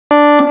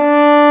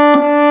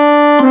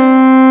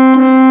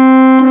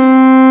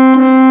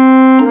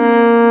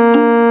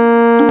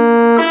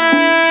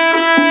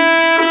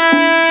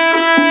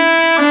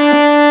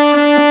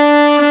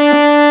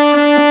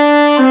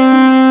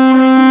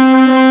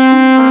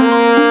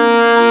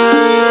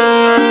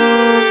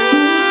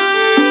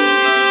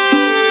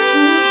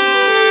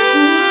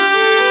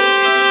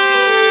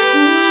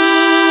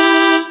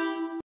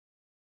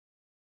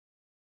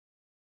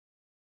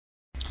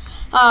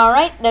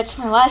Alright, that's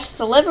my last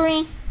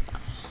delivery.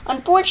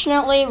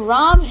 Unfortunately,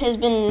 Rob has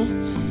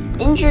been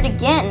injured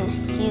again.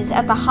 He's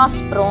at the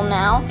hospital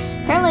now.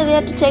 Apparently they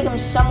had to take him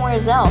somewhere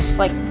else,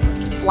 like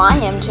fly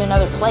him to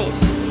another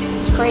place.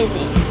 It's crazy.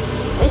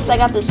 At least I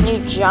got this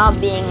new job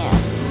being a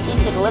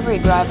pizza delivery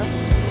driver.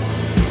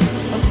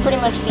 That's pretty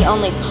much the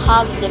only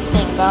positive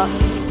thing about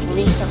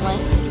recently.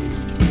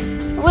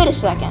 Wait a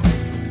second.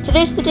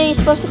 Today's the day he's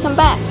supposed to come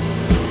back.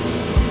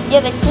 Yeah,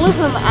 they flew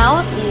him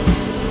out,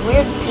 these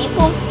weird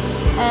people,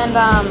 and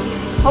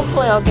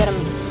hopefully I'll get him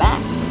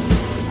back.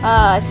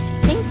 I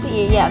think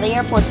the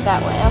airport's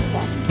that way.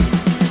 Okay.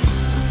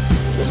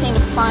 Just need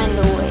to find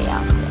a way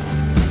out there.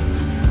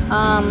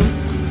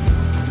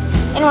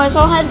 Anyways,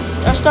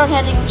 I'll start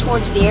heading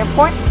towards the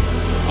airport,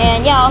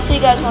 and yeah, I'll see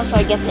you guys once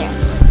I get there.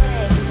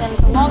 And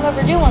it's a long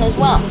overdue one as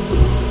well.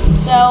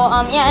 So,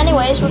 yeah,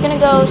 anyways, we're gonna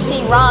go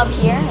see Rob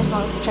here, as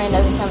long as the train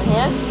doesn't come and hit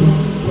us.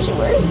 Actually,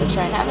 where is the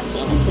train? I haven't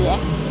seen it today.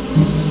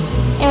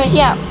 Anyways,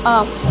 yeah,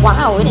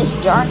 wow, it is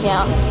dark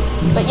out.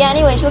 But yeah,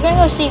 anyways, we're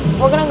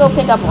gonna go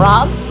pick up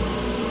Rob.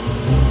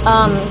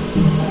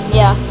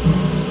 Yeah.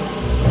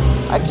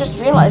 I just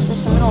realized this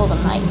is the middle of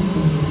the night.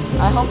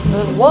 I hope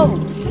whoa,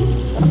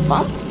 is that a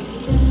bump?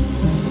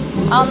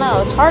 I don't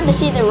know, it's hard to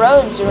see the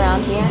roads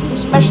around here,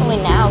 especially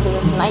now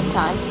because it's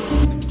nighttime.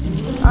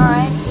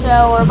 Alright,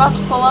 so we're about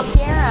to pull up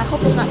here. I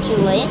hope it's not too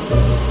late.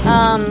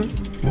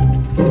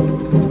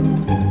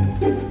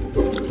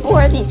 Who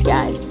are these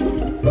guys?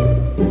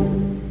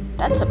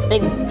 That's a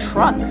big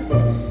truck.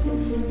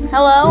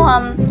 Hello,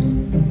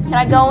 can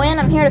I go in?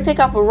 I'm here to pick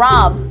up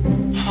Rob.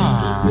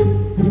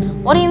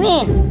 What do you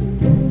mean?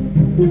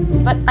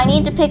 But I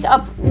need to pick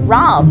up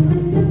Rob.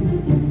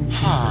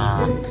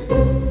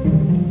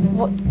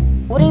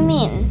 What do you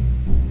mean?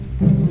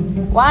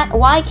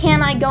 Why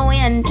can't I go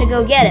in to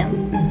go get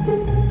him?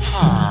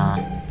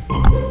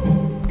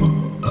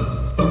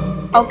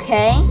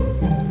 Okay.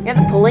 You're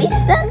the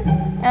police then?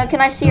 Can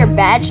I see your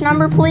badge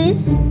number,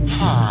 please?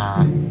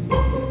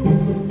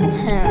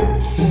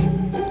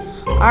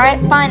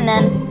 Alright, fine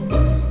then.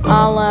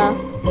 I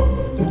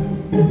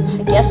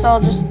guess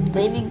I'll just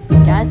leave you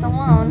guys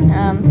alone.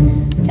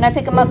 Can I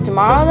pick him up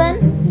tomorrow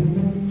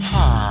then?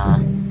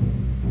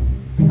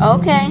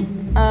 Okay.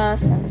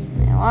 Send this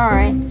mail.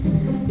 Alright.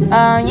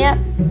 Yep.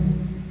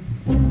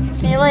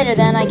 See you later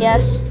then, I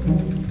guess.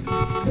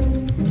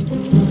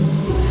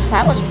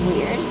 That was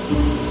weird.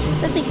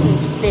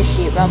 Something's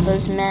fishy about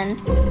those men.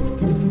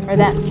 Or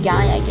that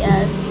guy, I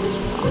guess.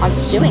 I'm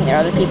assuming there are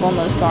other people in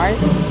those cars.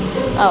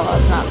 Oh, well,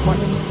 it's not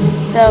important.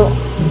 So,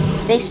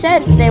 they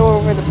said they were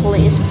over the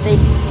police, but they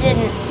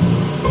didn't...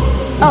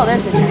 Oh,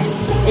 there's the train.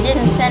 They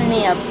didn't send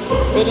me a...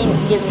 They didn't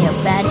give me a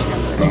badge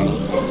number or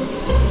anything.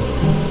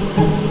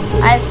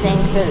 I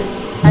think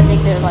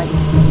they're like...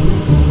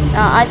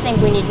 I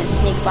think we need to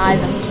sneak by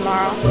them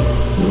tomorrow.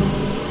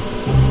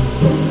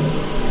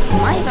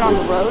 Am I even on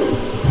the road?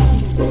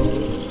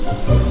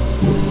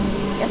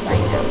 Yes, I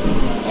am.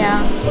 Yeah,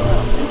 a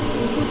little bit.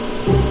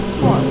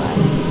 More or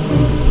less.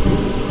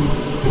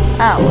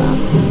 Oh, well.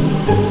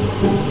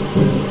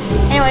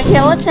 Anyways,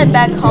 yeah, let's head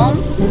back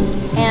home.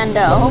 And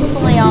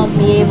hopefully I'll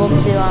be able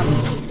to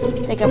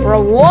pick up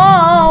Rob.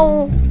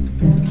 Whoa!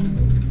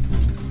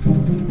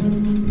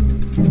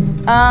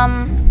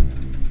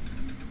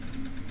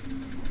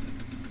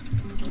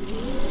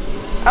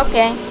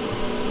 Okay.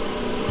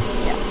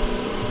 Yeah.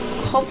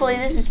 Hopefully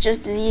this is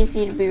just as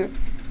easy to be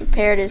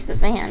repaired as the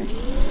van.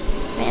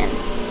 Man,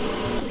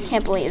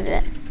 can't believe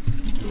it.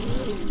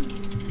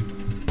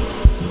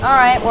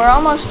 Alright, we're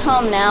almost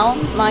home now.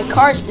 My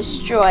car's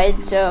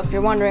destroyed, so if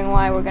you're wondering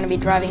why we're going to be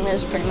driving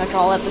this pretty much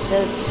all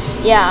episode,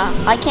 yeah,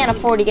 I can't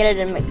afford to get it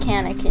in a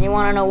mechanic. And you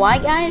want to know why,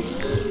 guys?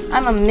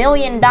 I'm $1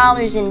 million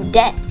in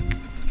debt.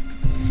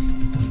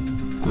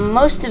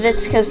 Most of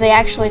it's because they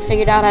actually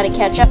figured out how to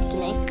catch up to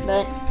me,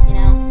 but, you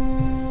know,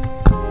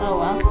 oh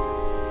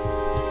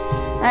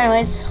well.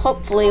 Anyways,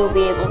 hopefully we'll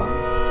be able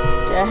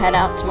to head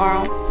out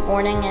tomorrow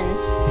morning and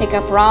pick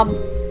up Rob.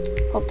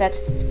 Hope that's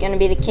going to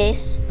be the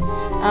case.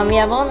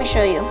 Yeah, but let me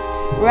show you.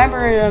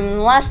 Remember in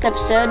the last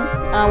episode,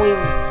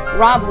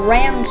 Rob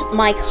rammed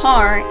my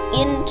car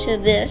into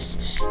this,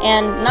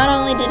 and not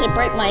only did it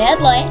break my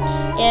headlight,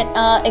 it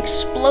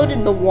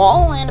exploded the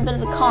wall and a bit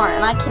of the car,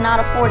 and I cannot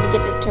afford to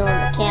get it to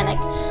a mechanic.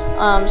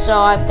 So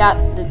I've got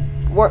the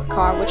work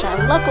car, which I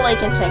luckily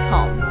can take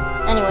home.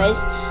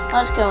 Anyways,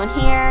 let's go in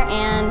here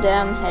and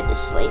head to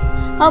sleep.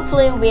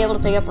 Hopefully we'll be able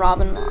to pick up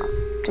Robin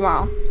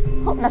tomorrow.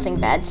 Hope nothing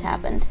bad's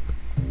happened.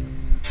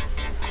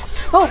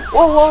 Oh,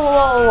 whoa, whoa,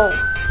 whoa, whoa.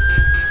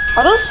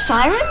 Are those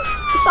sirens?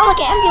 They sound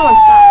like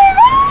ambulance sirens.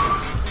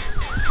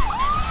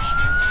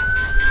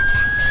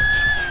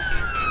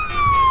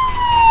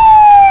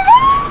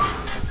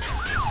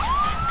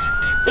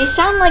 They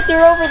sound like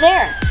they're over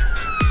there.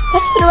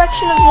 That's the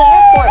direction of the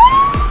airport.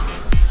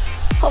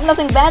 Hope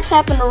nothing bad's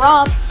happened to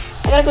Rob.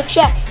 I gotta go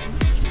check.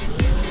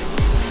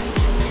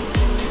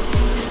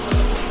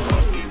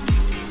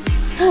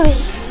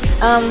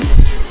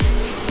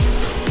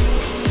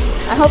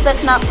 I hope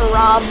that's not for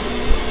Rob.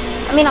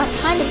 I mean, I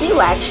kind of do,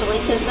 actually,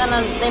 because then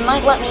they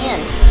might let me in.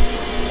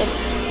 If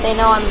they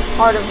know I'm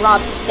part of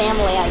Rob's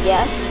family, I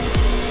guess.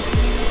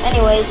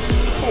 Anyways,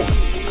 oh my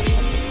gosh, I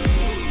have to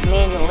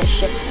manually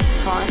shift this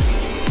car.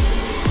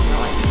 It's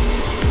annoying.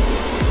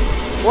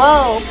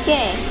 Whoa,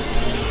 okay.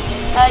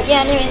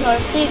 Yeah, anyways, I'll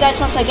see you guys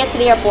once I get to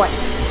the airport.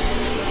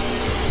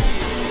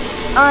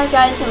 Alright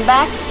guys, I'm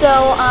back.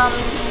 So,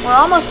 we're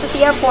almost at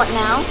the airport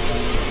now.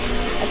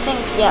 I think,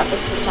 yeah,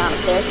 that's the town up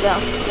there, so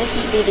this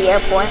should be the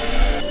airport.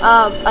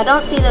 I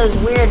don't see those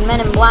weird Men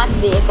in Black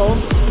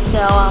vehicles,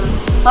 so,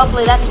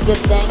 hopefully that's a good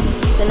thing.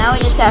 So now we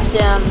just have to,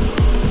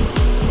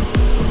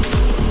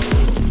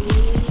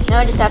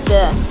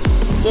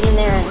 get in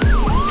there and,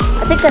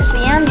 I think that's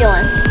the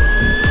ambulance.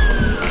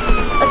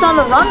 That's on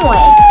the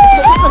runway.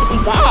 That must be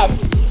bad.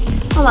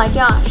 Oh my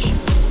gosh.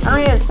 I don't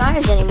even have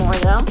sirens anymore,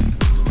 though.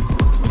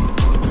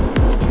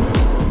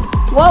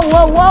 Whoa,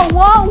 whoa, whoa,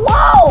 whoa,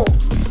 whoa!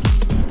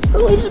 Who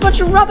leaves a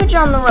bunch of rubbish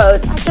on the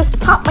road? I just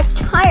popped my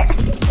tire.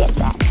 Get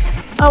that.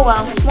 Oh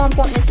well, what's more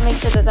important is to make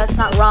sure that that's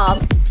not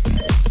Rob.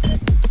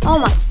 Oh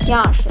my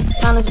gosh, that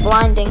sun is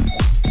blinding.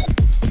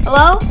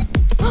 Hello?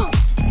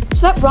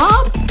 Is that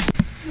Rob?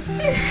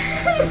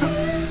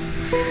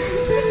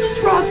 This is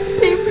Rob's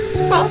favorite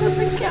spot on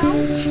the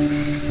couch,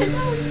 and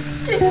now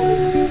he's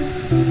dead.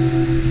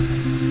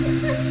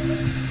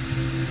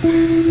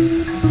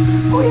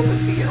 We have a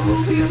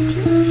funeral to go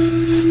to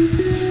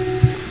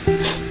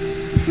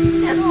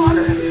and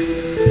honor him.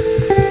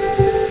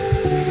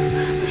 I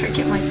better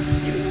get my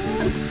suit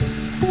on.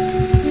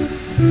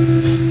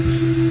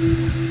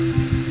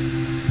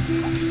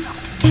 Put myself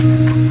together.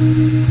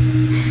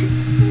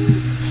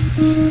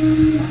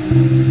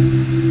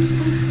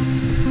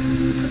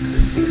 Put the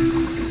suit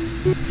on.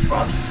 It's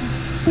Rob's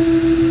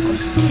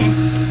tent.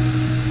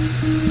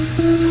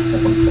 It's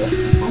horrible.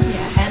 Oh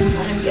yeah, I hadn't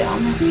let him get on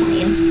that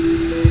plane.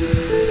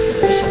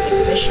 There's something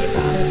fishy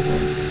about it,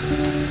 but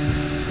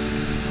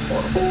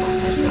horrible by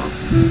myself.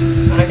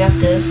 But I got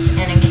this,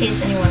 and in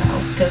case anyone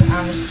else, because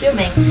I'm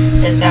assuming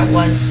that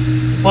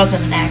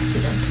wasn't an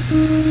accident.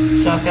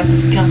 So I've got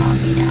this gun on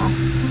me now,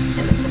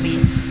 and this will be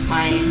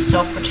my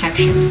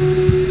self-protection.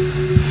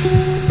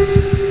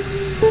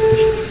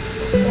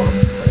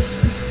 Horrible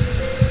person.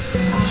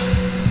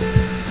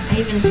 I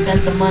even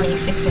spent the money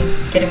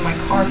getting my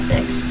car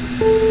fixed.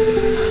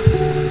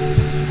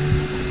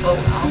 Oh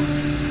well.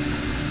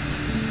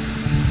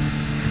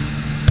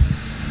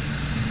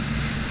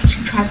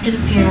 Drive to the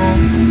funeral.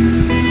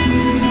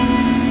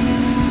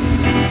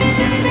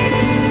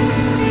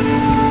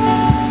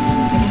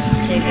 I guess I'll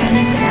see you guys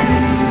there.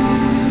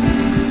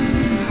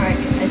 Alright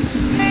guys,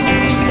 we're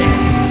almost there.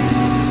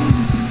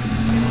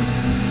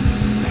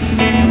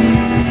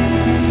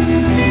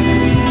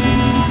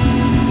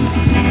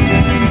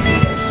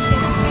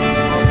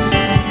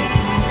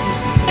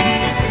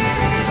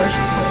 First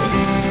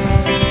place.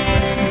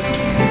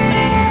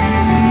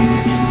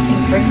 I think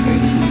brick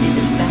rates would be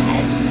this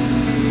bad.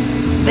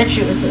 I bet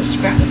you it was those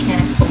scrap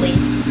mechanic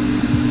police,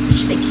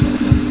 which they killed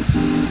them.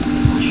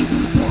 Gosh,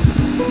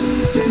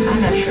 I'm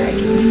not sure I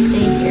can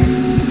stay here.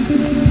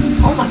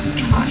 Oh my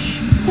gosh,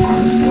 the car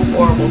must feel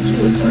horrible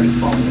too, it's already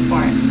falling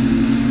apart.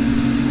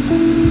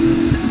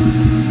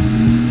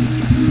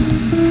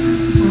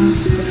 Well,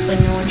 looks like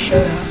no one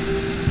showed up.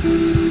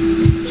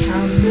 Guess the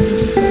town really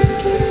just doesn't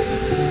care.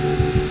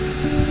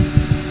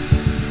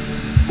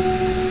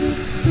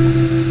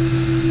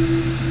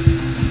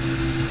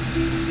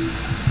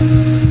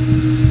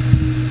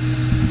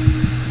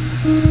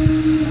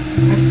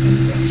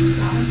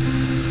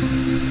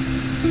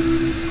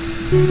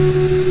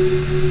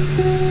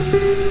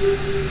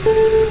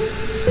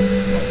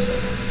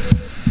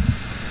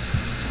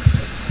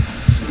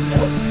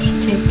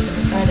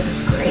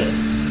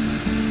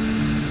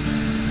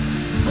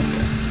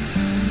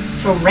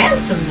 A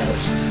ransom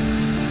note?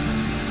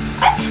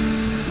 What?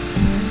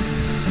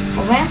 A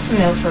ransom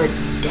note for a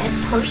dead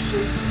person?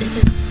 Is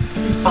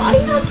his body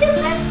not in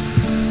there?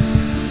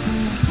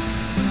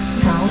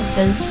 No, it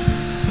says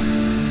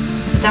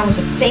that was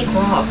a fake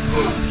Rob.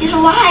 He's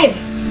alive!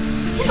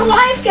 He's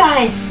alive,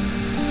 guys!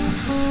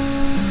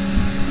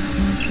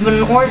 But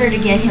in order to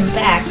get him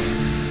back,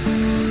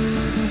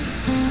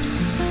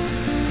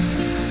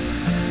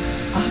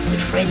 I'll have to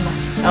trade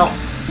myself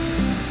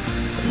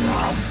for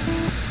Rob.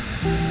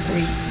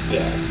 He's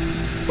dead.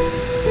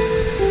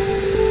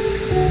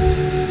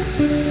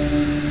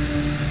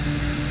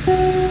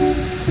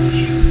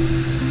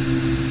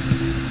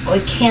 We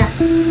can't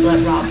let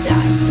Rob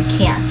die. We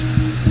can't.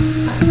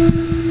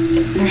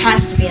 There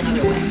has to be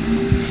another way.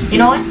 You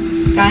know what,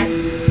 guys?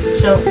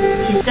 So,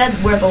 he said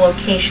where the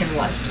location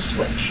was to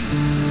switch.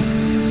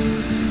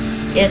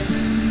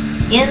 It's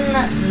in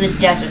the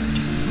desert.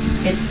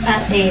 It's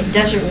at a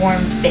Desert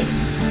Worms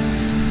base.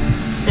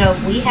 So,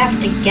 we have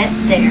to get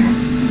there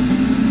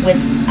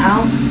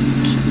without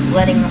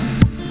letting them.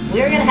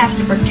 We're gonna have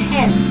to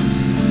pretend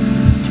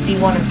to be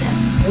one of them.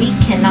 We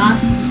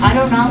cannot. I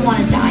do not want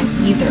to die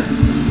either.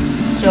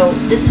 So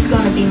this is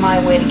going to be my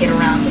way to get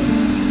around it.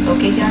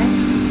 Okay, guys?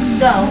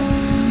 So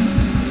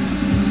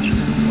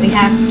we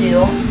have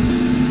to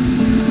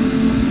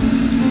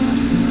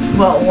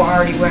Well, we're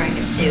already wearing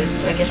a suit,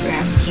 so I guess we're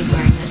gonna have to keep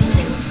wearing this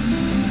suit.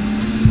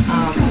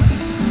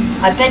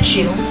 I bet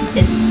you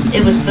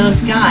it was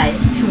those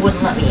guys who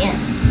wouldn't let me in,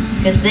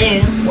 because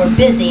they were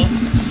busy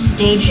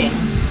staging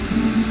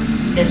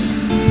this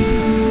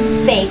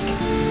fake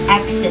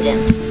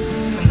accident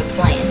from the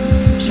plane.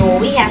 So what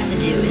we have to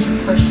do is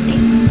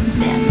impersonate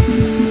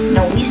them.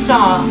 Now we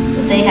saw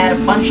that they had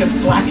a bunch of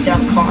blacked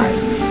out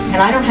cars, and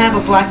I don't have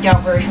a blacked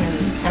out version,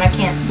 and I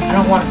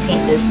don't want to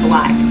paint this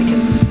black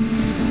because this is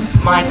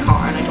my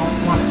car and I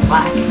don't want it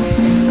black.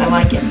 I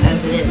like it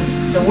as it is.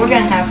 So we're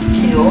gonna have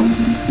to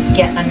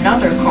get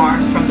another car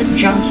from the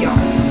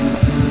junkyard.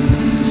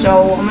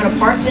 So I'm gonna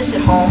park this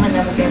at home and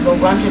then we're gonna go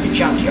run to the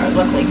junkyard.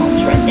 Luckily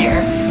home's right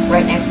there,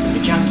 right next to the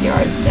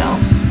junkyard, so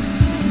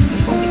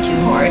this won't be too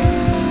hard.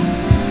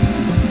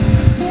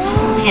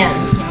 Oh man,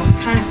 you know, it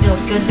kind of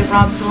feels good that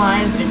Rob's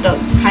alive, but it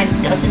kind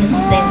of doesn't at the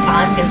same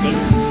time because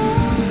he's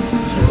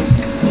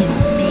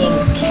being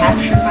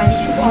captured by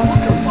these people. I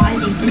wonder why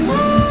they did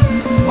this.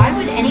 Why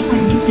would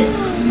anyone do this?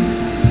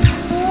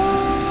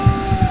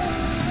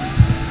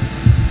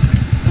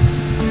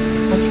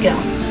 Let's go.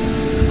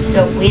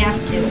 So we have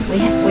to,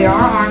 we are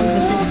armed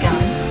with this gun.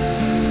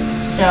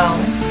 So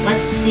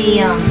let's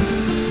see,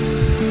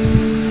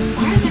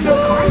 why are there no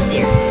cars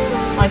here?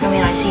 Like, I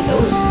mean, I see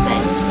those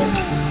things, but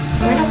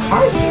there are no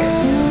cars here.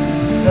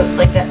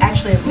 Like, that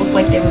actually look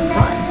like they would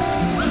run.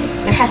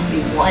 There has to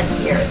be one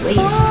here at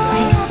least,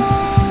 right?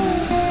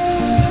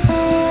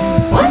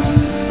 What?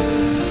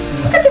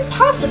 How could there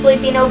possibly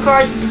be no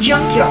cars at the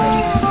junkyard? Oh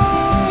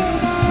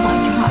my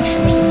gosh,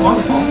 there's a long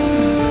haul.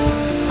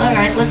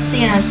 Alright, let's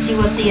see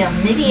what the,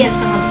 maybe he has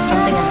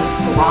something in this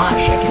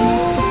garage I can,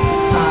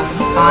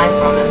 buy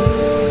from him.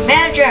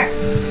 Manager!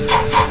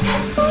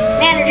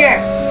 Manager!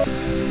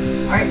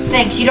 Alright,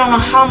 thanks. You don't know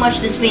how much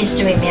this means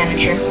to me,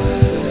 manager.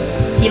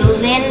 He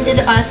landed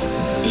us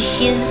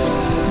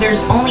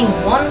there's only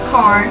one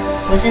car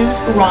was in this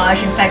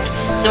garage. In fact,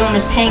 someone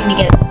was paying to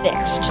get it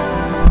fixed.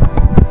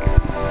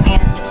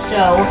 And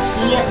so,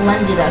 he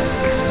lended us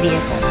this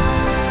vehicle.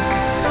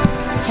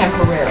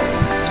 Temporarily.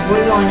 So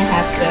we're going to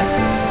have to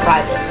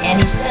drive it.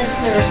 And he says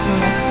there are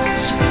some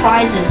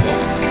surprises in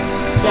it.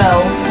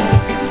 So,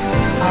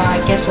 I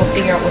guess we'll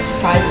figure out what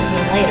surprises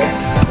mean later.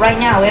 Right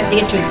now, we have to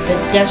get to the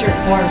desert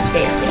form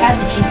space. It has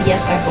the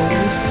GPS, I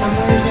believe,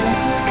 somewhere in it.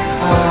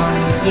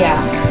 Yeah.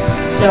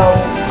 So,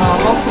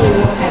 hopefully we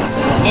won't have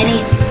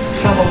any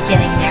trouble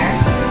getting there.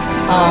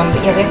 But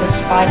yeah, we have a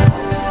spy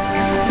call.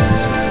 Is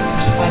this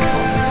spy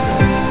call?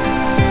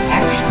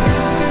 Actually.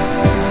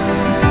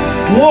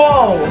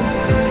 Whoa!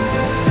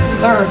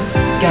 There are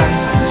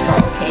guns on this car.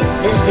 Okay,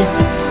 this is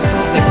the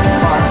perfect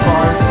car for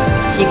our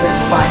secret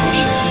spy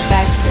mission. In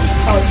fact, this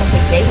is probably something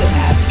they would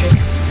have, just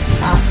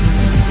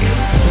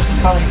the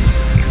color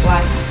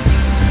black.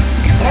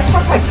 Did I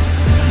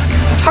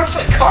parked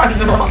my car in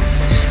the wrong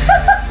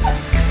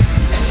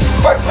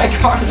parked my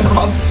car in the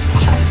wrong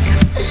spot.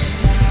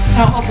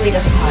 No, hopefully he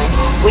doesn't mind.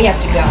 We have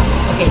to go.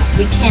 Okay,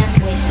 we can't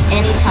waste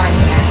any time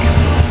here.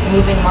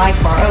 Moving my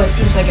car. Oh, it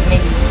seems like it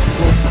maybe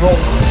will roll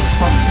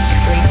across the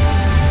street.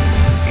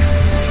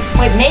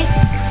 Wait, maybe.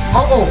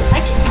 Oh,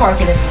 I did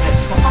park it in the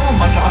right spot. Oh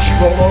my gosh,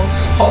 roll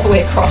all the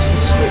way across the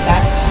street.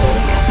 That's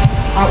silly.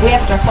 We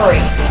have to hurry.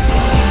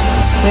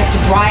 We have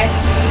to drive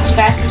as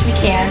fast as we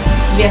can.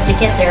 We have to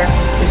get there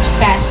as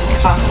fast as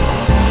possible.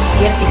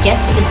 We have to get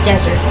to the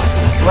desert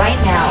right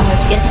now. We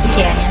have to get to the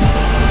canyon.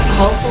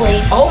 Hopefully,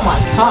 oh my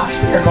gosh,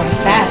 we are going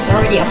fast.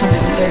 Already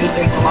 133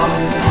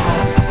 kilometers an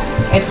hour.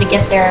 We have to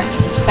get there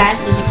as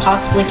fast as we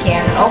possibly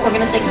can. And oh, we're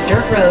going to take a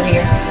dirt road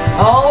here.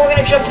 Oh, we're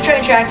going to jump the train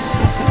tracks.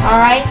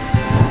 Alright,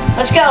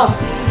 let's go.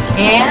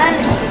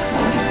 And,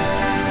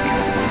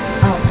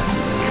 oh no,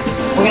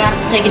 we're going to have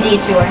to take a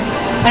detour.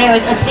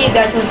 Anyways, I'll see you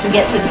guys once we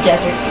get to the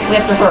desert. We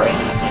have to hurry.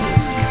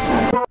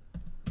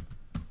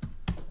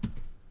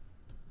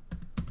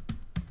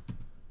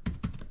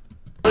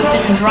 We've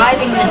been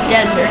driving the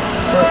desert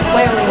for a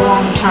clearly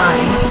long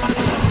time,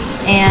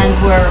 and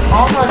we're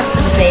almost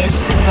to the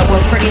base, but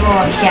we're pretty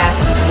low on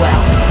gas as well.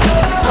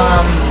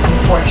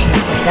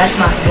 Unfortunately, that's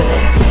not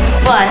good.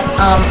 But,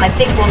 I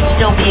think we'll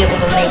still be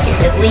able to make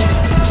it, at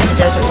least to the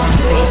Desert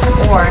Worms base,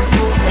 or,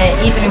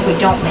 even if we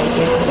don't make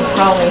it, we'll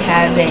probably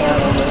have a,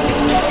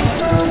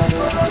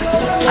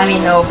 I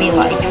mean, there'll be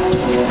like,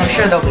 I'm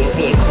sure there'll be a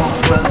vehicle on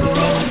the road we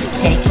may need to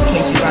take in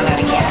case we run out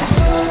of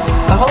gas.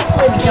 But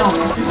hopefully we don't,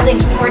 because this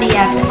thing's pretty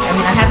epic. I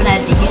mean, I haven't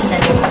had to use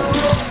any of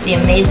the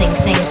amazing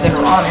things that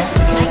are on it.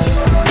 Can I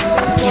use them?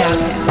 Yeah,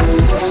 okay.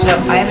 So,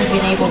 I haven't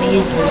been able to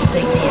use those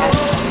things yet.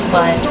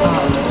 But,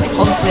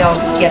 hopefully I'll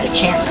get a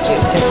chance to,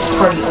 because it's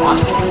pretty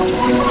awesome.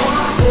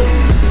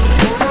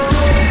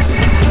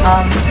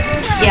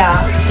 Yeah,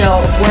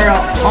 so we're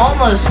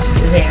almost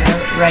there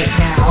right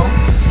now.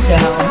 So,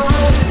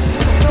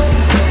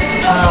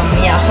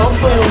 yeah,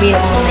 hopefully we'll be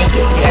able to make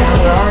it there.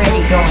 We're already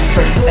going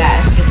pretty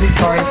fast, because this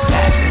car is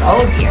fast.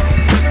 Oh dear. I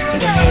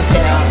think I may have hit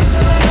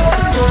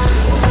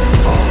what's it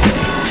called?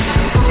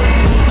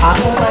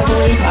 Pothole, I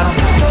believe? I don't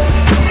know.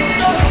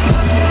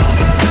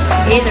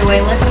 Either way,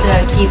 let's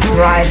keep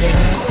driving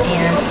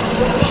and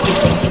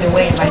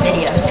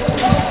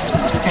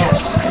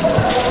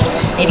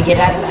need to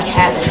get out of that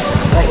habit.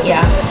 But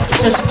yeah.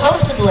 So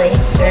supposedly,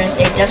 there's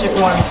a Desert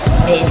Worms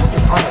base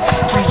is on a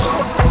train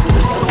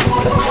or something.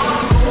 So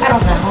I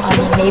don't know. I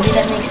mean, maybe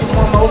that makes it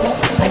more mobile,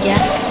 I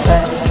guess.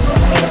 But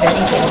I mean, if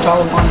anything,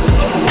 probably want to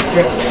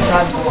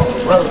drive along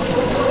the road.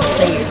 Because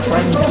say your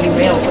train's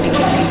derailed, what are you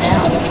going to do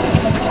now?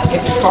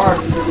 If your car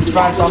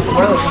drives off the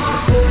road, you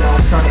just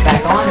turn it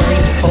back on or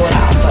you can pull it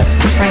out. But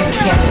the train, you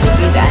can't really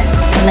do that.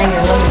 And then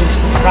you're limited to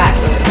the track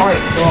with the car. You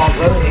can go off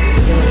road if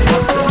you really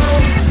want to.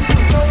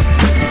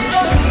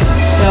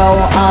 So,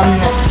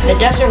 the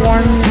Desert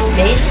Worms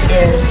base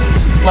is,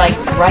 like,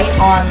 right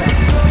on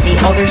the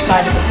other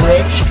side of the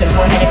bridge, because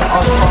we're heading all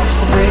across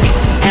the bridge,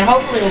 and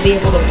hopefully we'll be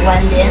able to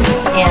blend in,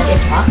 and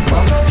if not,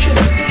 well, shoot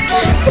them.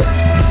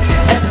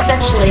 That's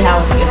essentially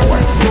how it's gonna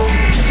work today.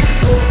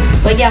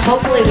 But yeah,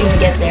 hopefully we can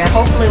get there.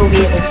 Hopefully we'll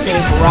be able to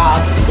save Rob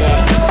today.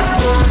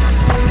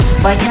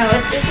 But, you know,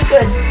 it's a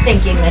good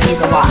thinking that he's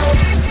alive,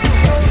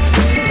 since,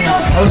 you know,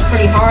 it was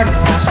pretty hard in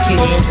the last 2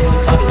 days when we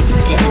thought he was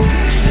dead,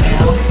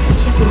 you know? I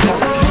can't believe how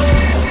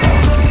handsome though, bro.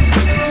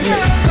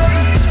 Seriously.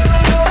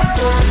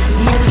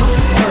 Man, how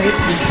far is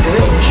this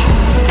bridge?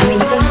 I mean,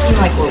 it doesn't seem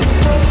like we're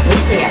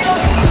completely out of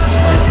gas,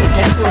 but we're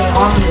definitely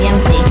on the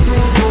empty.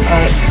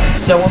 Alright,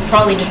 so we're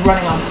probably just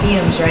running on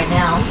fumes right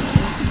now.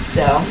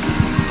 So,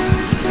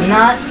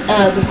 not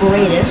the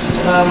greatest.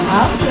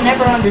 I also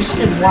never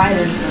understood why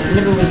there's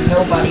literally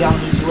nobody on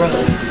these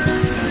roads.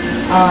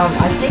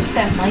 I think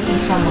that might be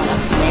someone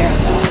up there,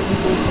 though. I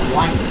just see some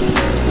lights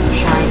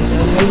shine, so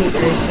maybe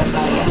there is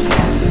somebody up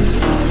there.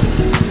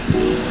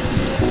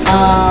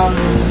 I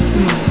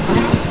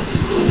don't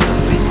see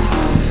anyone right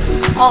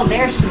now. Oh,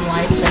 there's some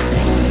lights, I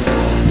think.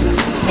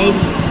 Maybe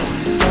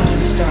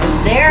blinking stars.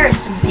 There are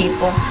some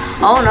people.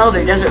 Oh no,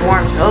 they're Desert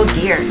Worms. Oh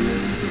dear.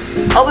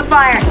 Open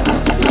fire!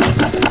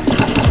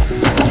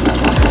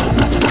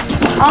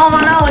 Oh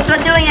no, it's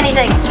not doing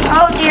anything!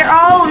 Oh dear,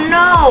 oh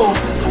no!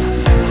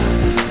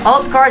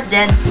 Oh, the car's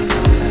dead.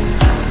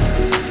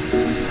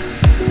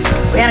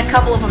 We had a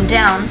couple of them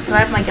down. Do I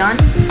have my gun?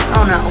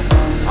 Oh no.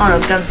 Oh no,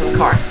 the gun's in the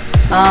car.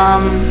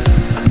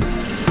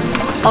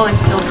 Oh, it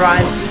still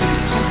drives.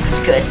 Oh,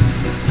 that's good.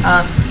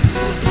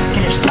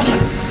 Can I just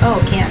shoot?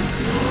 Oh, can.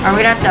 Alright,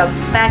 we're gonna have to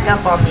back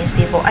up on these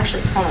people.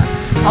 Actually, hold on.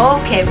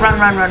 Okay, run.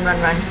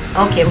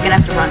 Okay, we're gonna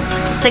have to run.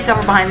 Let's take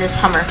cover behind this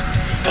Hummer.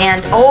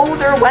 And, oh,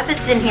 there are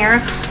weapons in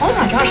here. Oh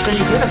my gosh, there's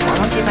a uniform.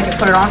 Let's see if I can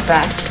put it on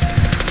fast.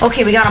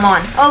 Okay, we got him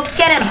on. Oh,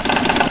 get him!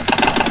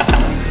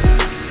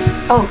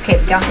 Okay,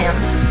 we got him.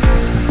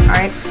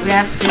 Alright, we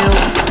have to...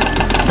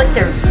 It's like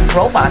they're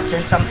robots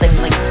or something,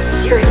 like,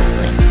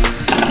 seriously.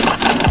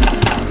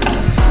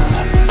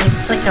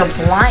 It's like they're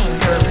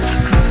blind or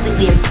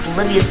completely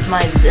oblivious to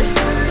my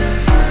existence.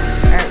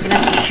 Alright, we're gonna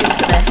have to shoot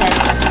for the head.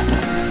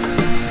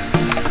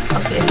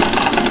 Okay.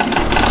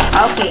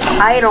 Okay,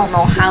 I don't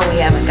know how we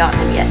haven't gotten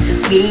him yet.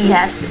 He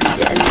has to be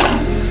dead.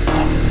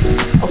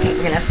 Okay,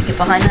 we're gonna have to get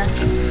behind that.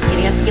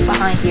 You have to get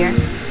behind here.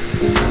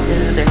 This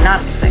is what they're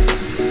not expecting.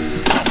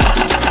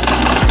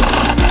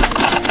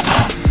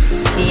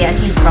 Okay, yeah,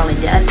 he's probably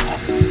dead.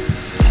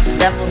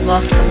 Definitely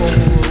lost a couple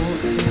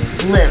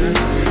limbs.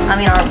 I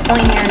mean, our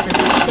point here isn't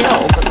to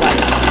kill, but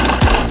like,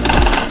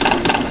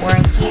 we're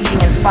engaging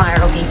in fire.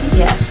 Okay,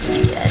 he has to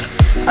be dead.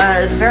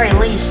 At the very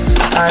least,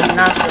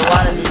 knocked a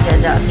lot of these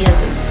guys out. He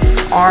has an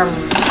arm.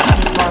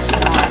 He's lost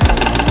an arm.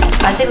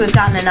 I think we've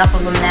gotten enough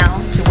of them now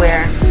to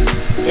where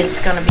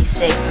it's gonna be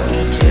safe for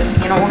me to,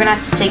 you know, we're gonna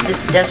have to take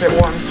this Desert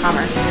Worms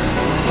Hummer.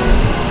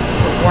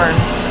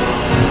 Worms.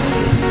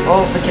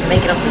 Oh, if we can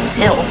make it up this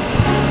hill.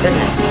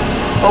 Goodness.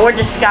 But we're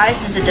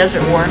disguised as a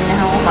Desert Worm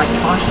now. Oh my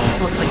gosh, this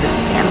looks like a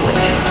sandwich.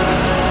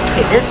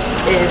 Okay, this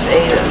is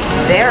a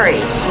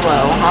very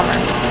slow Hummer.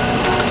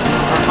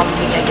 Or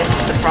Humvee, I guess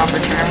is the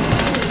proper term.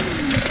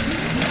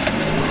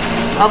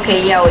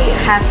 Okay, yeah, we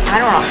have,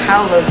 I don't know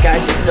how those guys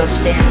are still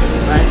standing,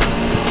 but,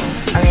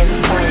 I mean, the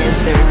point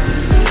is they're,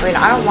 I mean,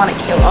 I don't want to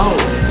kill, oh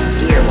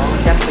dear, well, we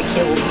definitely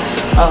killed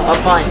a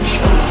bunch,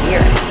 oh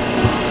dear.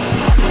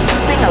 Is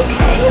this thing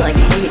okay? Like,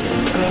 maybe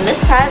this, I mean,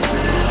 this has,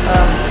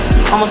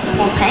 almost a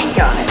full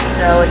tank on it,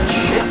 so it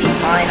should be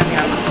fine. I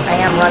mean, I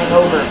am running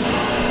over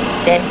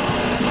dead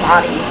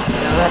bodies,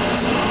 so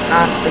that's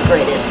not the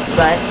greatest,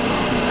 but,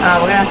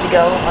 we're gonna have to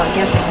go, I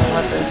guess we can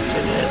let this to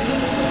live.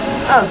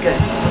 Oh, good.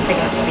 We're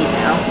picking up speed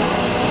now.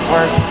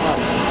 Or, well,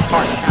 the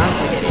car sounds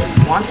like it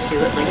wants to,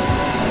 at least.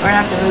 We're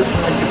gonna have to move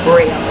from the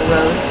debris on the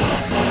road.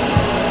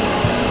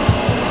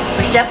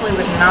 Which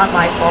definitely was not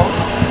my fault.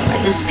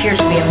 Right, this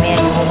appears to be a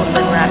manual. Looks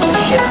like we're gonna have to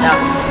shift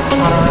up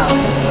on our own.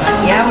 But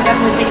yeah, we're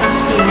definitely picking up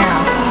speed now.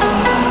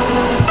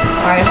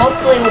 Alright,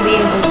 hopefully we'll be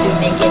able to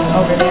make it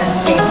over there and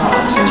save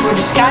Rob. Since we're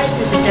disguised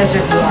as a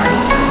Desert Worm,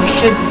 we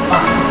should be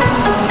fine.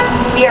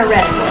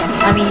 Theoretically.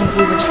 I mean,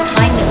 we were just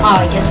kind of,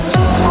 oh, I guess it was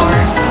the car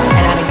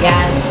and out of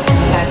gas and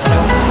the fact that I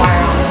opened fire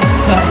on it,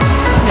 but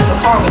because the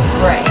car was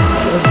gray.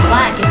 If it was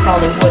black, it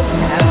probably wouldn't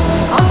have.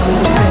 Oh,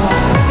 I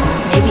lost it.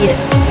 Maybe it,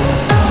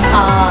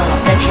 I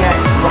bet you I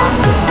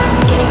dropped it when I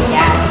was getting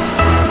gas.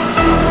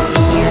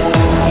 Here,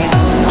 yeah,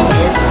 that's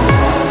probably it.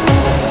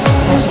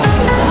 That's not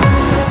good though.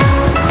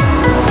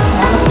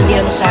 I'm almost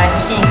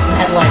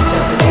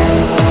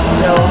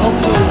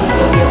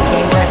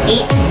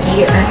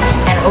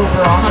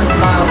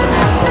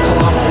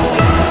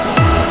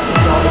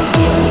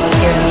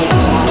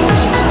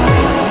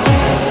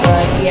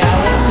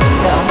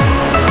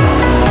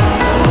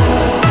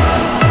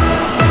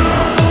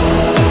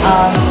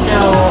So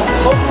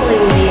hopefully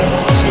we'll be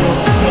able to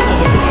make it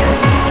in there.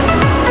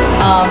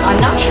 I'm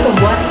not sure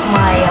what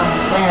my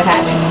plan of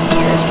action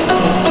here is going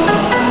to be.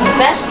 The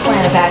best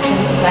plan of action,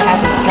 since I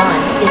have a gun,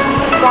 is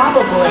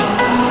probably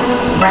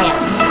ram.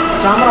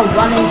 So I'm going to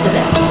run into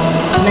them.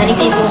 As many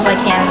people as I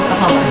can with the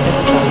Hummer, because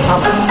it's a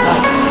Hummer.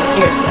 Like,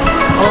 seriously.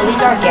 Oh,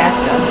 these are gas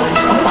guzzlers.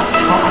 Oh my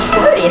gosh,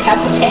 where do you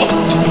have a tank?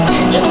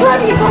 Just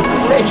driving across the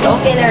bridge.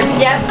 Okay, there are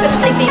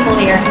definitely people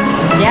here.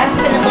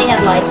 Definitely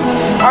headlights.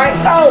 Alright,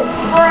 go!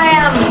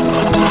 Ram!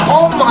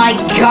 Oh my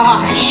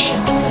gosh!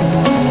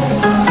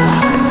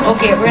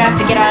 Okay, we're gonna have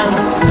to get out of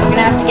the... We're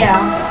gonna have to get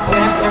out. We're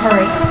gonna have to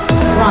hurry.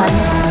 Run.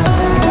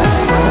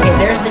 Okay,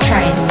 there's the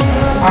train.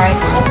 Alright,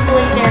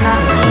 hopefully they're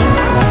not seeing...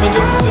 They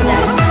didn't see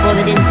that. Or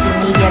they didn't see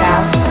me get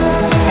out.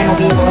 And I'll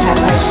be able to have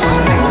a nice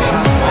sniper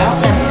shot. I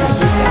also have a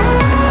bazooka.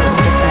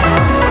 Get that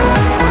out.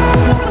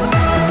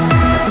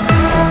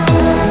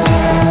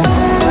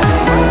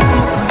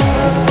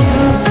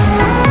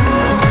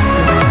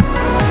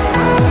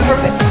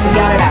 Perfect. We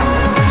got it out.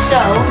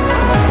 So,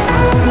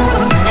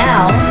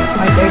 now,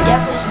 there are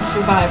definitely some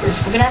survivors.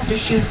 We're gonna have to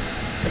shoot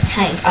the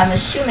tank. I'm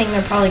assuming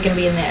they're probably gonna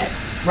be in that.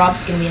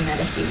 Rob's gonna be in that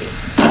SUV.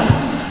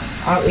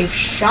 Alright,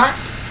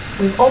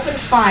 we've opened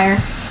fire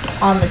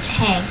on the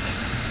tank.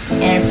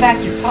 And in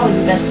fact, it'd probably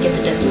be best to get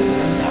the desert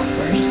worms out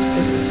first.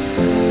 This is...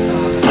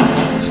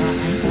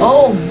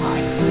 Oh my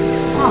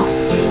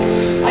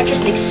gosh. I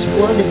just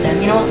exploded them.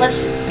 You know what,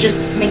 let's just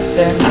make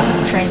the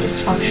train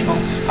dysfunctional.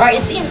 Alright,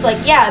 it seems like,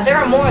 yeah, there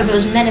are more of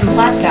those men in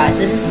black guys.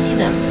 I didn't see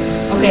them.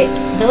 Okay,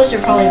 those are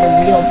probably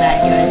the real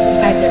bad guys. In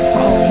fact, they're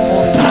probably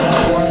holding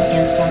desert worms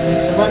against something.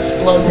 So let's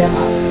blow them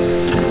up.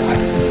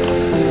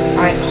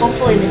 Alright,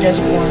 hopefully the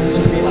desert worms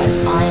realize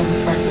I am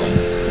friendly.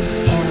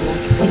 And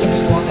we can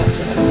just walk up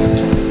to them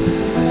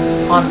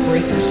on a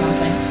break or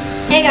something.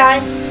 Hey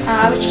guys,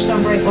 I was just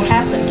on break. What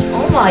happened?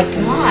 Oh my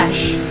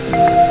gosh.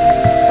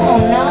 Oh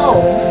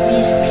no.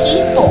 These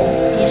people.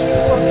 These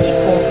poor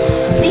people.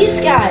 These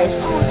guys.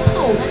 Oh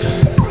no. That's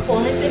horrible.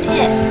 They've been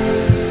hit.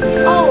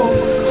 Oh,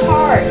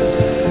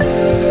 cars.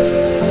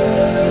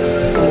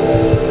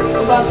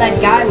 What about that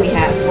guy we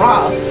have,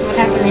 Rob? What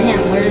happened to him?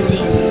 Where is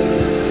he?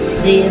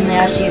 Is he in the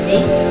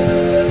SUV?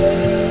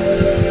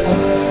 Oh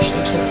my gosh,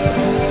 they took him.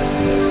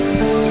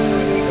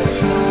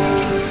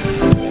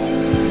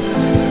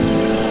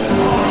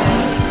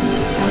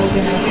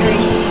 Gonna very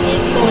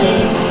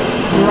sneakily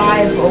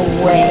drive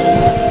away.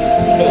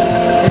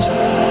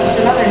 There's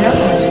another note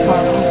in this car.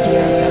 Oh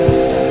dear, I've got this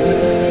stuff.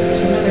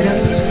 There's another note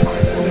in this car.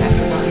 We're gonna have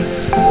to run.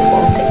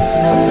 We'll take this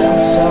note though.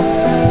 So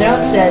the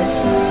note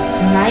says,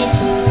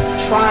 "Nice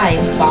try,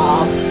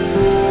 Bob,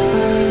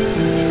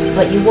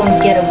 but you won't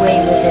get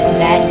away with it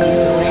that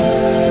easily.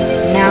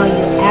 Now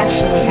you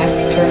actually have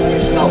to turn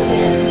yourself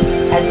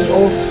in at the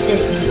old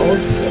city." The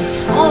old city.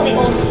 Oh, the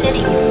old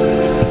city.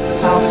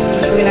 Well, I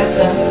guess we're gonna have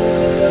to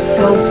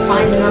go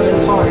find another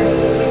car.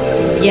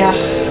 Yeah.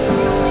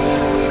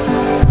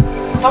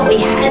 I thought we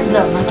had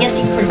them. I guess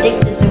he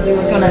predicted that we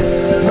were gonna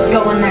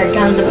go in there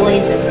guns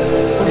a-blazing.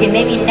 Okay,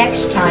 maybe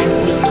next time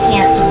we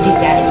can't do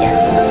that again.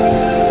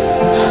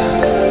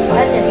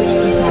 But at least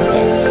he's not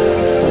dead. So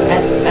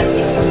that's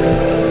the only good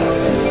thing about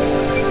this.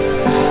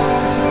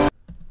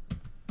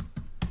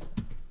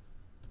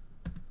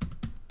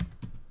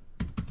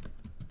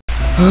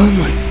 Oh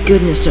my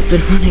goodness, I've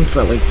been running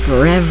for like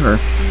forever.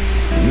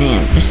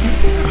 Man, is that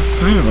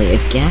finally a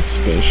gas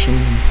station?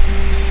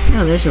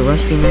 No, there's a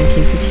rusty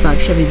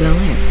 1955 Chevy Bel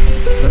Air.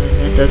 But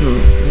that doesn't...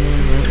 Yeah,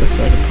 that looks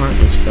like a part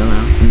just fell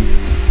out.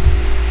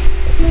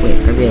 Wait,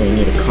 I really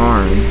need a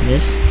car, and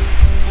this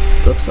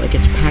looks like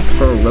it's packed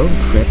for a road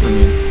trip. I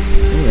mean,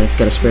 it's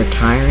got a spare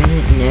tire in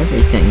it and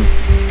everything.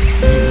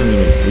 I mean,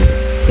 it is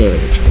clearly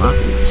a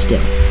jalopy, but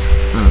still.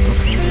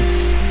 Okay, let's...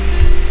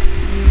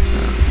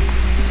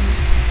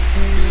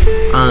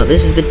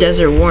 this is the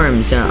Desert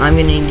Worms. I'm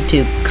gonna need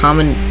to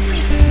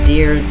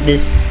commandeer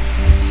this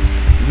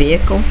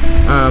vehicle.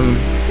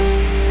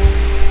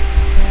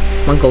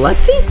 Uncle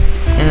Lutfi?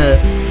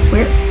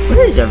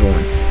 Where is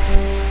everyone?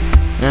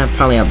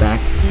 Probably out back.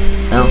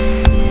 Well,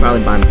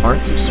 probably buying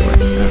parts of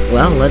sorts.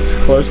 Well, let's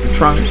close the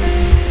trunk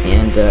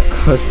and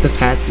close the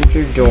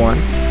passenger door.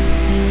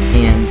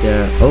 And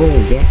oh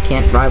yeah,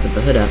 can't drive with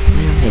the hood up.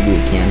 Well, maybe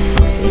we can.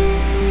 We'll see.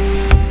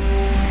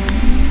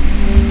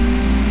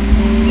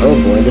 Oh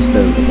boy, this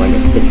doesn't look like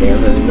it fit there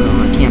very well.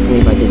 I can't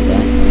believe I did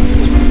that.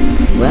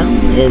 Well,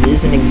 it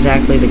isn't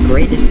exactly the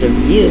greatest of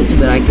views,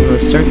 but I can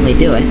most certainly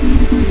do it.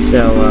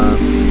 So,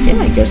 yeah,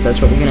 I guess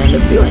that's what we're gonna end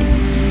up doing.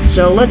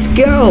 So, let's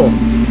go!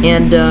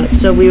 And,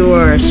 so we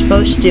were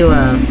supposed to,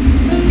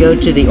 go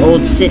to the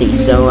old city,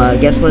 so, I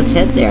guess let's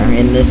head there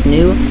in this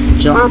new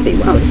jalopy.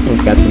 Wow, this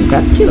thing's got some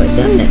pep to it,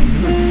 doesn't it?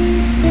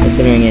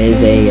 Considering it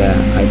is a,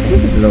 I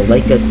think this is a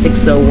Leica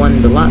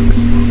 601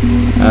 Deluxe.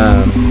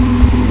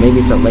 Maybe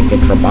it's a Leica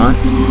Trabant.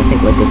 I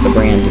think Leica's the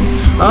brand. And,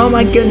 oh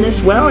my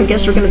goodness, well, I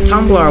guess we're gonna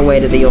tumble our way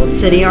to the old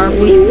city, aren't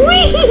we?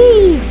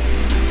 Whee!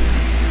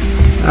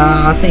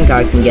 I think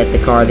I can get the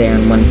car there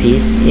in one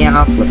piece. Yeah,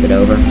 I'll flip it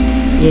over.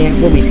 Yeah,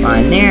 we'll be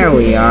fine. There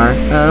we are.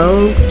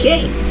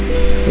 Okay.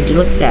 Would you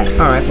look at that?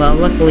 Alright, well,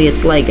 luckily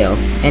it's Lego.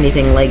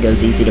 Anything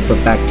Lego's easy to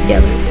put back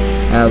together.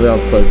 We'll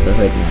close the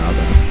hood now,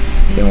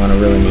 though. Don't want to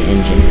ruin the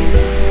engine.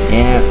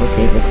 Yeah,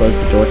 okay, we'll close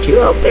the door, too.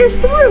 Oh, there's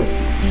the roof!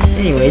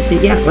 Anyways, so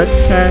yeah, let's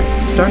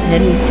start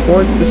heading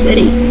towards the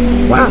city.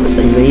 Wow, this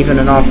thing's even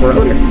an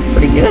off-roader.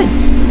 Pretty good.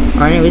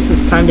 Alright, anyways,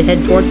 it's time to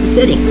head towards the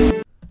city.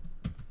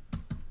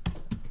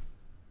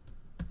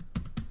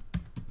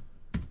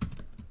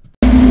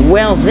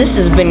 Well, this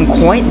has been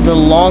quite the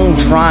long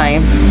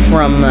drive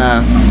from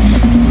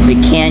the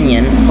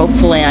canyon.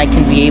 Hopefully I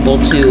can be able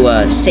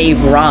to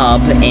save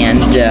Rob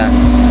and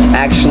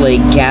actually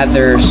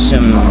gather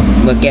some,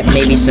 get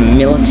maybe some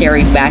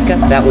military backup.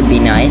 That would be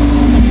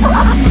nice.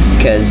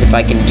 Because if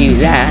I can do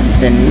that,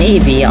 then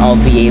maybe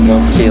I'll be able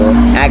to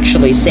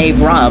actually save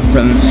Rob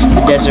from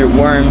the desert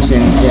worms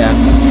and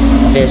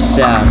this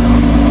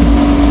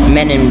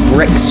Men in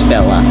Bricks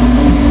fella.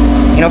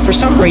 You know, for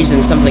some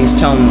reason, something's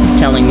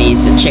telling me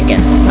he's a chicken.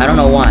 I don't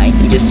know why.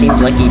 He just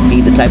seems like he'd be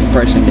the type of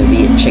person to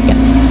be a chicken.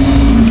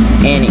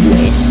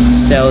 Anyways,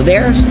 so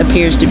there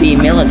appears to be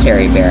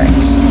military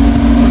barracks.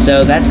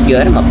 So that's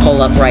good. I'm gonna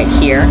pull up right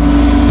here.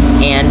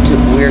 And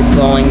we're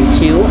going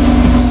to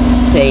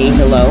say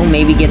hello,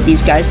 maybe get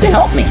these guys to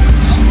help me.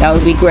 That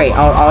would be great.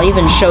 I'll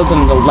even show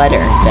them the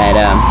letter that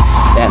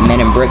that Men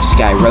in Bricks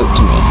guy wrote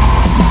to me.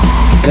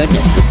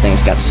 Goodness, this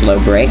thing's got slow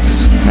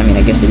brakes. I mean,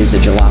 I guess it is a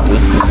jalopy,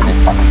 isn't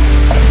it?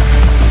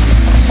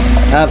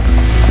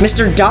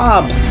 Mr.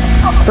 Dobb!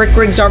 Brick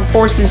Rigs Armed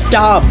Forces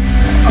Dobb!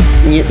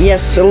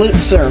 Yes, salute,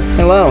 sir.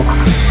 Hello.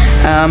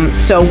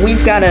 So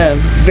we've got a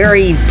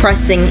very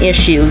pressing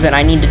issue that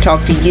I need to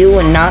talk to you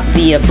and not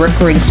the Brick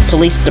Rigs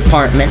Police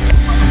Department.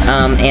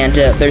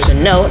 There's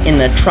a note in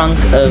the trunk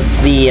of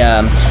the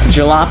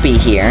jalopy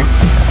here.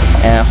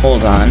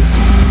 Hold on.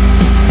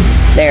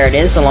 There it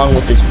is, along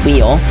with this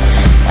wheel.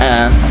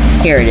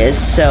 Here it is.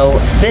 So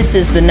this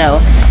is the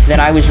note that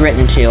I was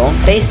written to.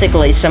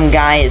 Basically, some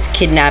guy has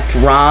kidnapped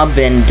Rob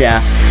and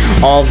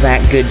all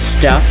that good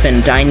stuff,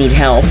 and I need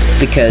help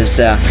because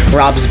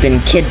Rob's been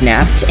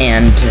kidnapped,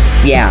 and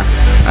yeah,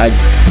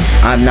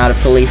 I'm not a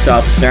police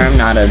officer, I'm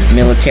not a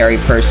military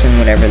person,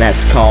 whatever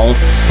that's called,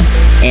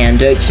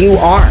 and you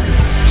are.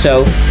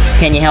 So,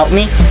 can you help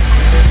me?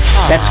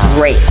 That's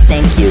great,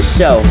 thank you.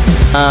 So,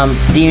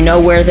 do you know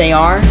where they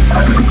are?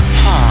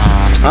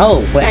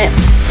 Oh,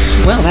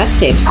 well, that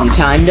saves some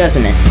time,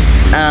 doesn't it?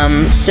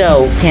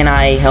 So, can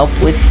I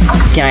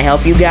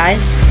help you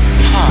guys?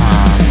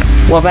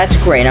 Well, that's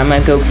great. I'm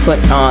gonna go put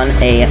on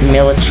a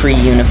military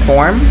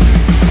uniform.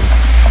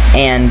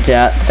 And,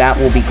 that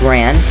will be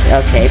grand.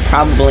 Okay,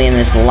 probably in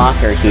this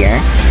locker here.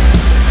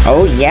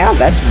 Oh, yeah,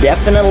 that's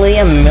definitely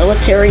a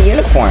military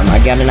uniform. I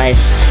got a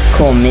nice,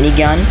 cool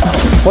minigun.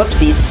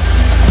 Whoopsies.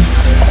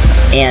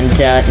 And,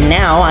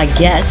 now, I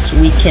guess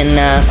we can,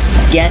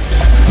 get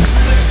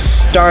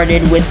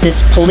started with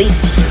this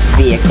police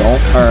vehicle,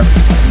 or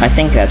I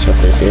think that's what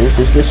this is.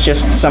 Is this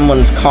just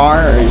someone's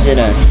car, or is it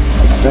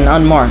it's an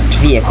unmarked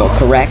vehicle,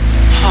 correct?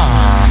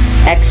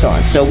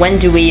 Excellent. So when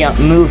do we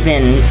move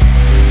in?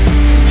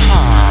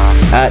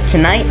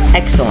 Tonight?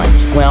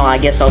 Excellent. Well, I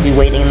guess I'll be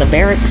waiting in the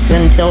barracks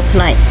until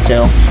tonight.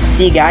 So,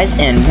 see you guys,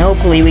 and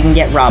hopefully we can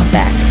get Rob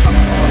back.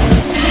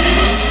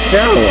 So,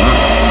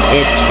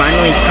 it's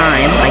finally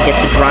time. I get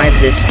to drive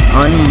this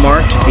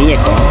unmarked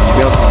vehicle. It's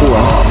real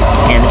cool.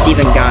 And it's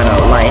even got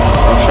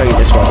lights. I'll show you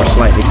this while we're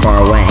slightly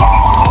far away.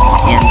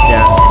 And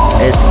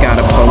it's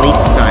got a police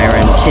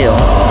siren, too.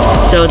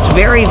 So it's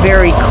very,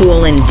 very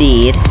cool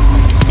indeed.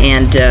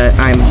 And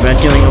I'm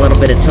doing a little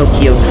bit of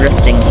Tokyo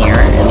drifting here.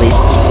 At least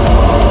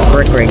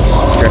Brick Rigs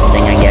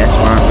drifting, I guess.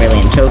 We aren't really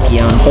in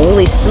Tokyo. And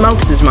holy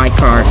smokes is my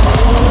car.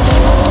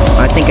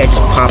 I think I just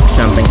popped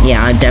something.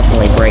 Yeah, I'm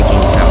definitely breaking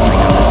something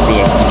on this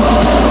vehicle.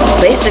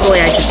 Basically,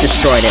 I just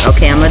destroyed it.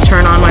 Okay, I'm gonna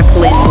turn on my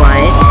police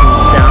lights and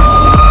stuff.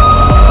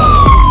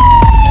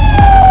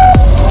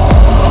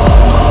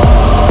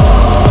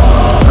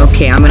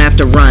 Okay, I'm gonna have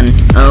to run.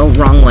 Oh,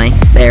 wrong way.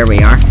 There we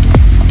are.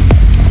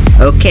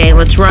 Okay,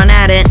 let's run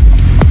at it.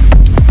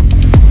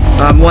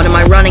 What am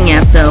I running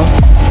at, though?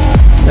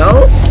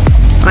 Oh,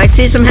 I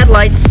see some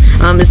headlights.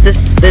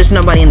 There's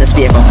nobody in this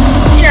vehicle.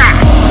 Yeah!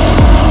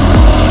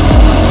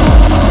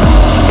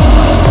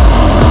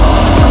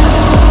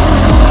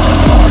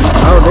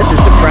 Oh, this is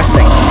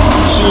depressing.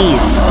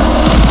 Jeez.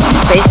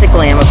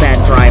 Basically, I'm a bad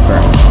driver.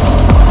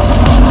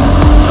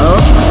 Oh,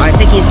 I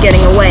think he's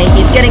getting away.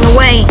 He's getting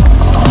away!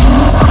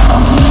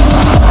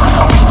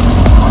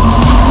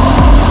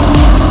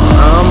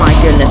 Oh my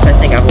goodness, I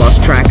think I've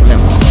lost track of him.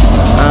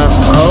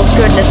 Oh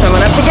goodness, I'm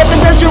gonna have to get the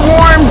desert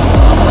worms!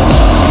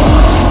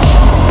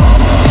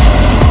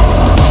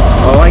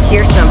 Oh, I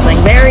hear something.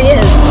 There he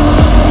is!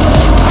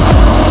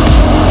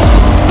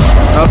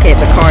 Okay,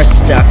 the car's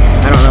stuck.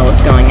 I don't know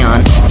what's going on.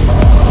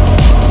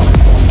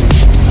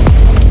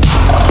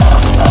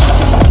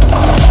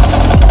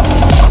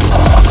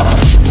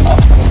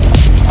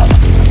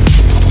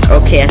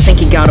 Okay, I think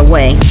he got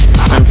away,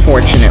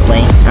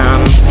 unfortunately.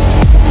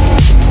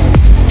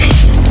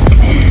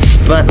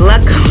 But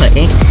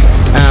luckily,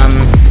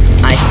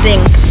 I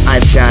think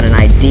I've got an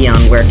idea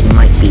on where he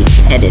might be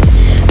headed.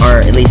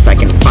 Or at least I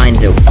can find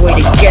a way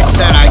to get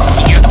that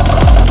idea.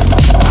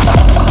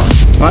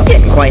 Well, I'm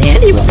getting quite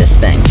handy with this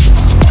thing.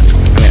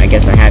 I mean, I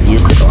guess I have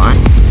used it a lot.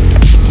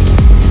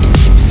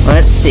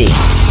 Let's see.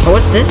 Oh,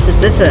 what's this? Is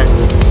this a...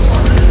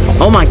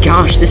 Oh my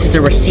gosh, this is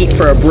a receipt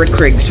for a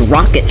Brickrig's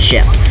rocket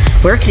ship.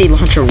 Where could he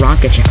launch a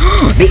rocket ship?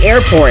 The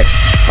airport!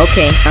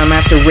 Okay, I'm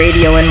gonna have to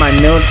radio in my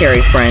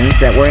military friends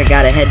that we're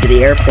gotta head to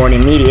the airport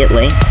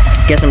immediately.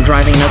 Guess I'm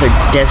driving another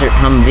desert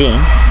Humvee.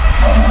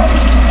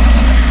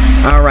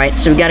 Alright,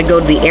 so we gotta go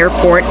to the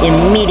airport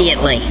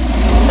immediately.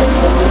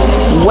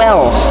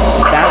 Well,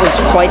 that was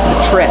quite the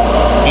trip,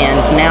 and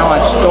now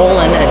I've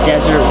stolen a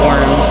Desert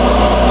Worms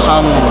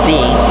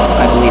Humvee,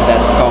 I believe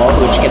that's called,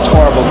 which gets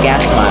horrible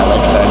gas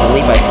mileage, but I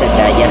believe I said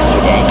that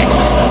yesterday.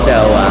 So,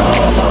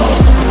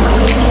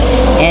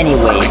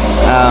 anyways,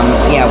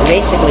 yeah,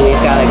 basically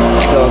we've got to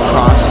go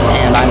across,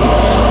 and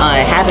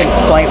I haven't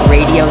quite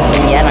radioed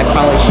him yet. I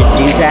probably should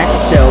do that,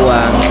 so,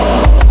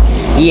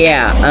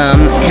 yeah,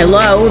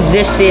 hello,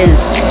 this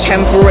is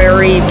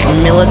temporary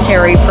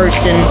military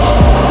person,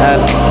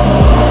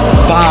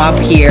 Bob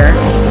here,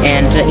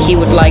 and he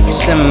would like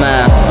some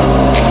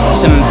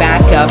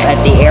backup at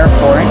the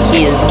airport.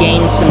 He has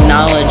gained some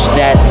knowledge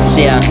that,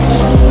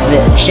 the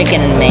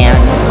Chicken Man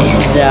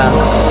is,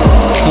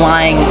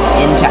 flying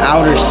into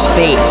outer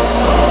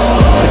space,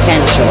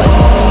 potentially,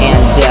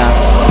 and,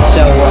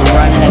 so I'm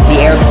running at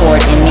the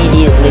airport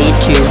immediately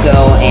to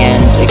go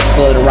and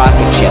explode a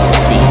rocket ship,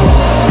 it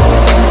seems.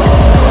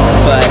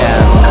 But,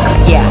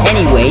 yeah,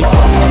 anyways.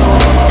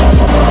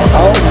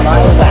 Oh, my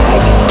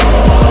lag.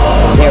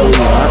 There we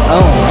are.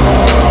 Oh.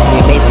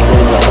 Yeah,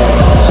 basically the whole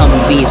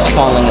Humvee's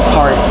falling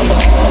apart.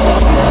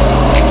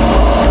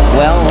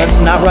 Well, let's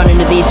not run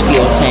into these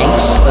fuel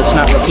tanks. Let's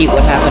not repeat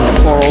what happened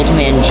to poor old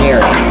man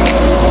Jerry.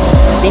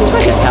 Seems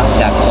like his house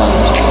got cloned.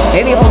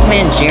 Maybe old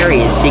man Jerry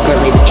is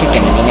secretly the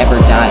chicken and he never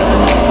died in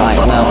that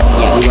fight. Well,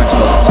 yeah, we weren't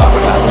supposed to talk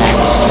about that.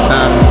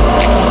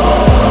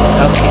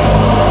 Okay.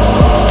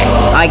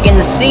 I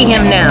can see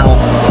him now.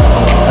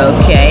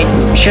 Okay.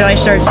 Should I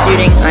start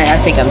shooting? I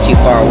think I'm too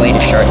far away to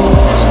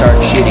start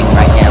shooting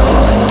right now.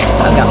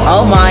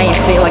 Oh my, I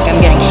feel like I'm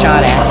getting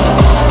shot at.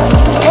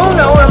 Oh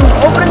no, I'm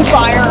opening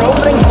fire,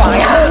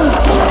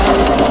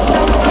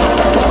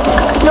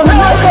 You're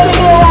not gonna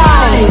be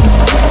alive!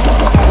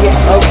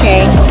 Yeah,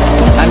 okay.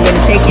 I'm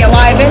gonna take you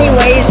alive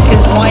anyways,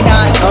 because why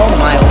not? Oh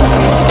my.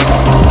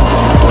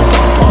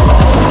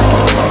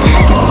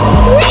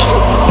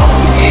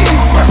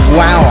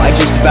 Wow, I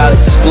just about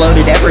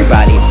exploded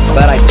everybody,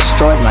 but I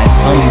destroyed my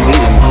Humvee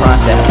in the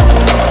process.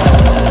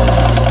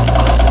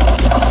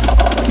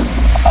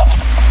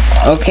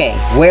 Okay,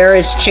 where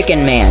is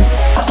Chicken Man?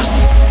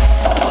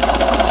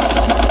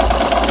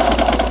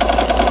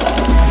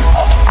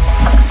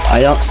 I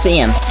don't see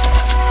him.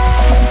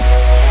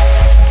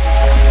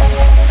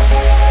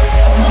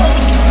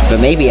 But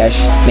maybe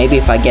maybe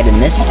if I get in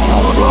this,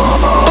 I'll see him.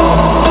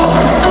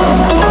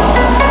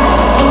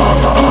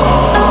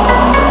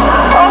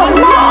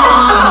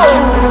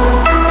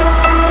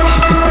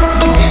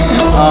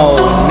 Oh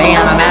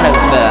man, I'm out of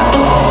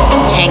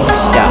tank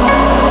stuff.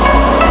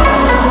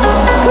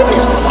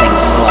 Goodness, this thing's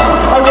slow.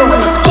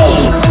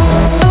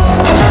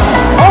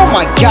 Oh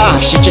my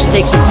gosh, it just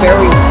takes a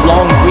very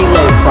long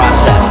reload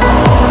process.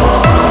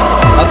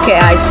 Okay,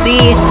 I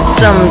see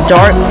some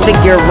dark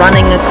figure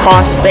running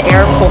across the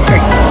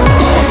airport.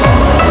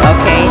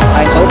 Okay,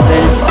 I hope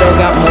that it's still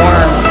got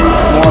more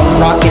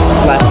rockets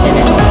left in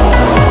it.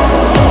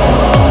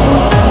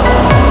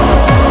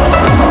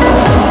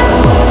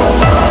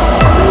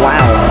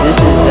 Wow,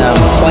 this is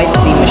quite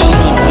the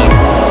machine here.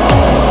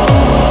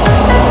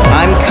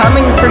 I'm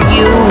coming for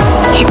you,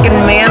 Chicken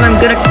Man.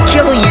 I'm gonna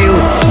kill you.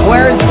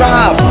 Where's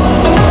Rob?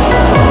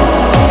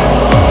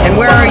 And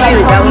where are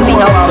you? That would be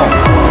helpful.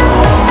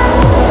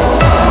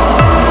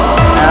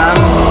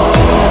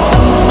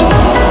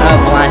 Oh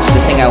blast,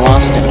 I think I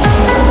lost him.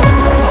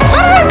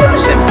 How did I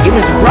lose him? He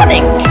was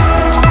running!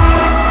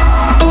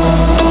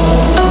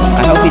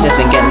 I hope he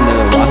doesn't get into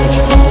the rocket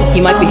ship. He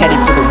might be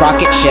headed for the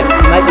rocket ship.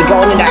 He might be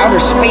going into outer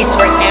space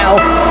right now.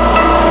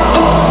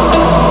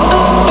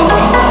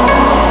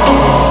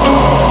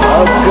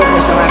 Oh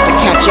goodness, I'm gonna have to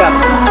catch up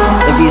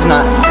if he's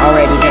not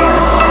already there.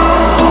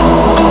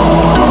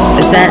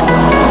 Is that...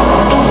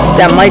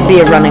 That might be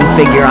a running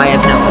figure, I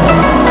have no clue.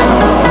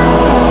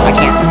 I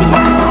can't see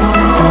it.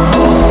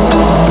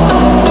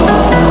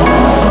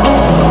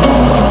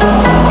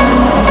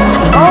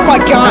 Oh my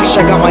gosh,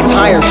 I got my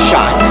tire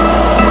shot.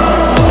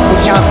 Who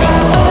shot me?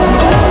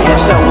 If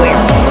so, where?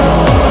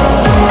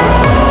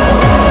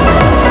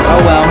 Oh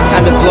well,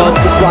 time to blow up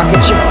this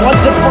rocket ship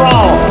once and for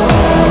all.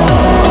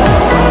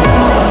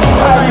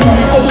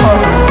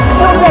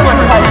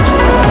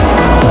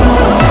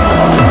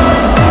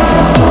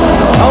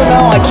 Oh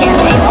no, I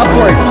can't aim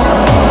upwards.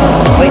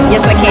 Wait,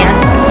 yes I can.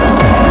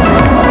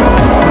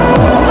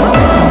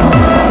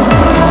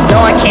 No,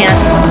 I can't.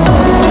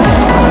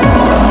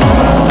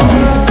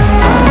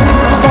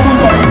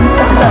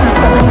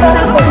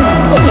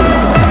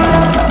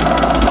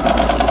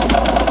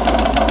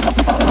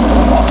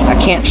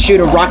 can't shoot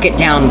a rocket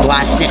down,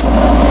 blast it.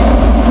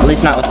 At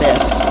least not with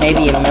this.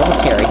 Maybe a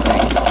military thing.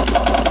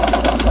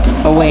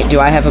 Oh wait, do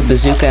I have a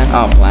bazooka?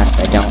 Oh,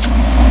 blast, I don't.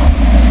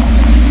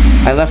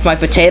 I left my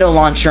potato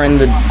launcher in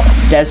the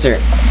desert.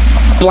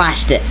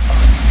 Blast it.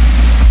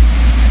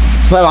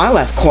 Well, I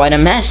left quite a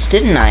mess,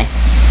 didn't I?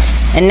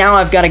 And now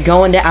I've got to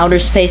go into outer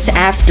space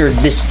after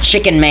this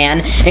chicken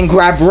man and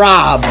grab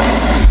Rob.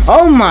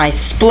 Oh my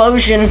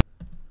explosion.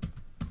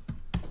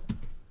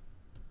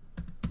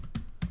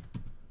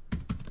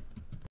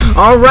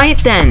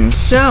 Alright then,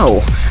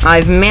 so,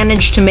 I've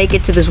managed to make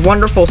it to this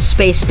wonderful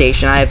space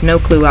station. I have no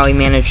clue how we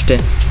managed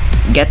to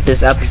get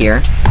this up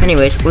here.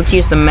 Anyways, let's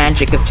use the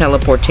magic of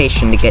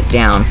teleportation to get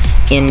down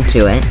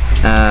into it.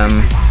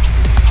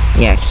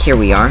 Yeah, here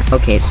we are.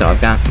 Okay, so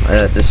I've got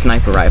the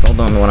sniper rifle.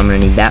 Don't know what I'm gonna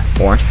need that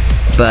for.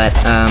 But,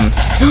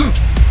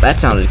 that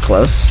sounded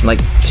close.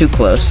 Like, too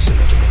close.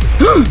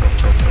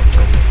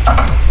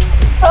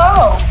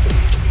 Oh!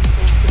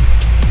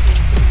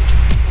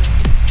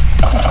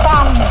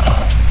 Found me.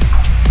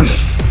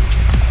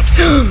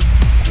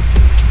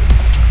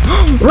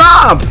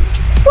 Rob!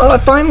 Well, I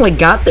finally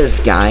got this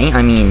guy.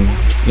 I mean,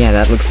 yeah,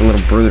 that looks a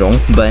little brutal,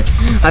 but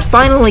I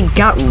finally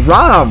got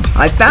Rob!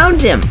 I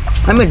found him!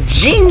 I'm a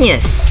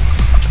genius!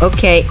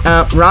 Okay,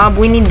 Rob,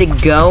 we need to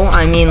go.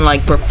 I mean,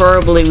 like,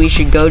 preferably we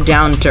should go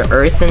down to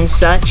Earth and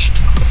such.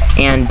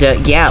 And,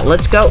 yeah,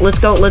 let's go, and,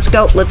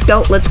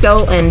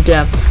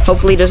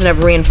 hopefully he doesn't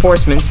have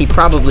reinforcements. He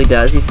probably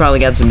does. He's probably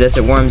got some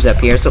desert worms up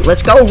here. So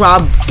let's go,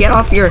 Rob! Get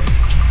off your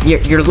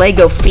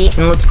Lego feet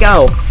and let's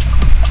go!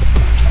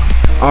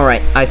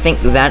 Alright, I think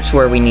that's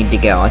where we need to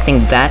go. I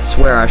think that's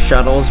where our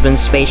shuttle's been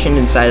stationed,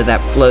 inside of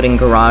that floating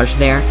garage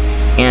there.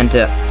 And,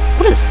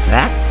 what is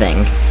that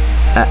thing?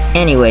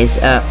 Anyways,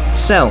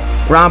 so,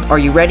 Rob, are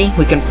you ready?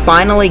 We can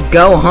finally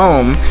go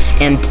home,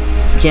 and,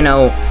 you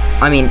know,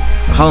 I mean,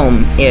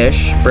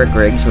 home-ish, Brick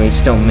Rigs. We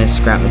still miss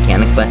Scrap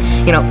Mechanic, but,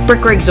 you know,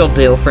 Brick Rigs will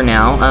do for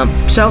now.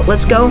 So,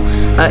 let's go,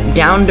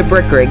 down to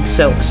Brick Rigs.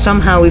 So,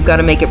 somehow we've got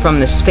to make it from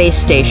the space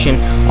station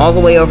all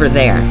the way over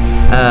there.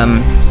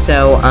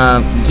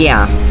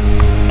 Yeah.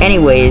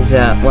 Anyways,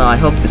 well, I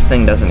hope this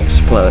thing doesn't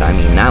explode. I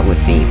mean, that would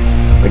be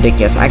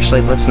ridiculous.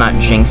 Actually, let's not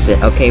jinx it,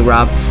 okay,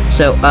 Rob?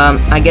 So,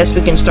 I guess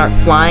we can start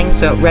flying.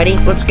 So, ready?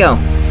 Let's go.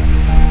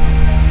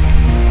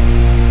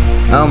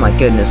 Oh my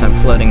goodness, I'm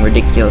floating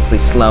ridiculously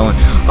slow.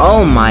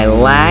 Oh my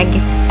lag.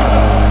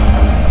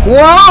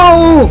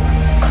 Whoa!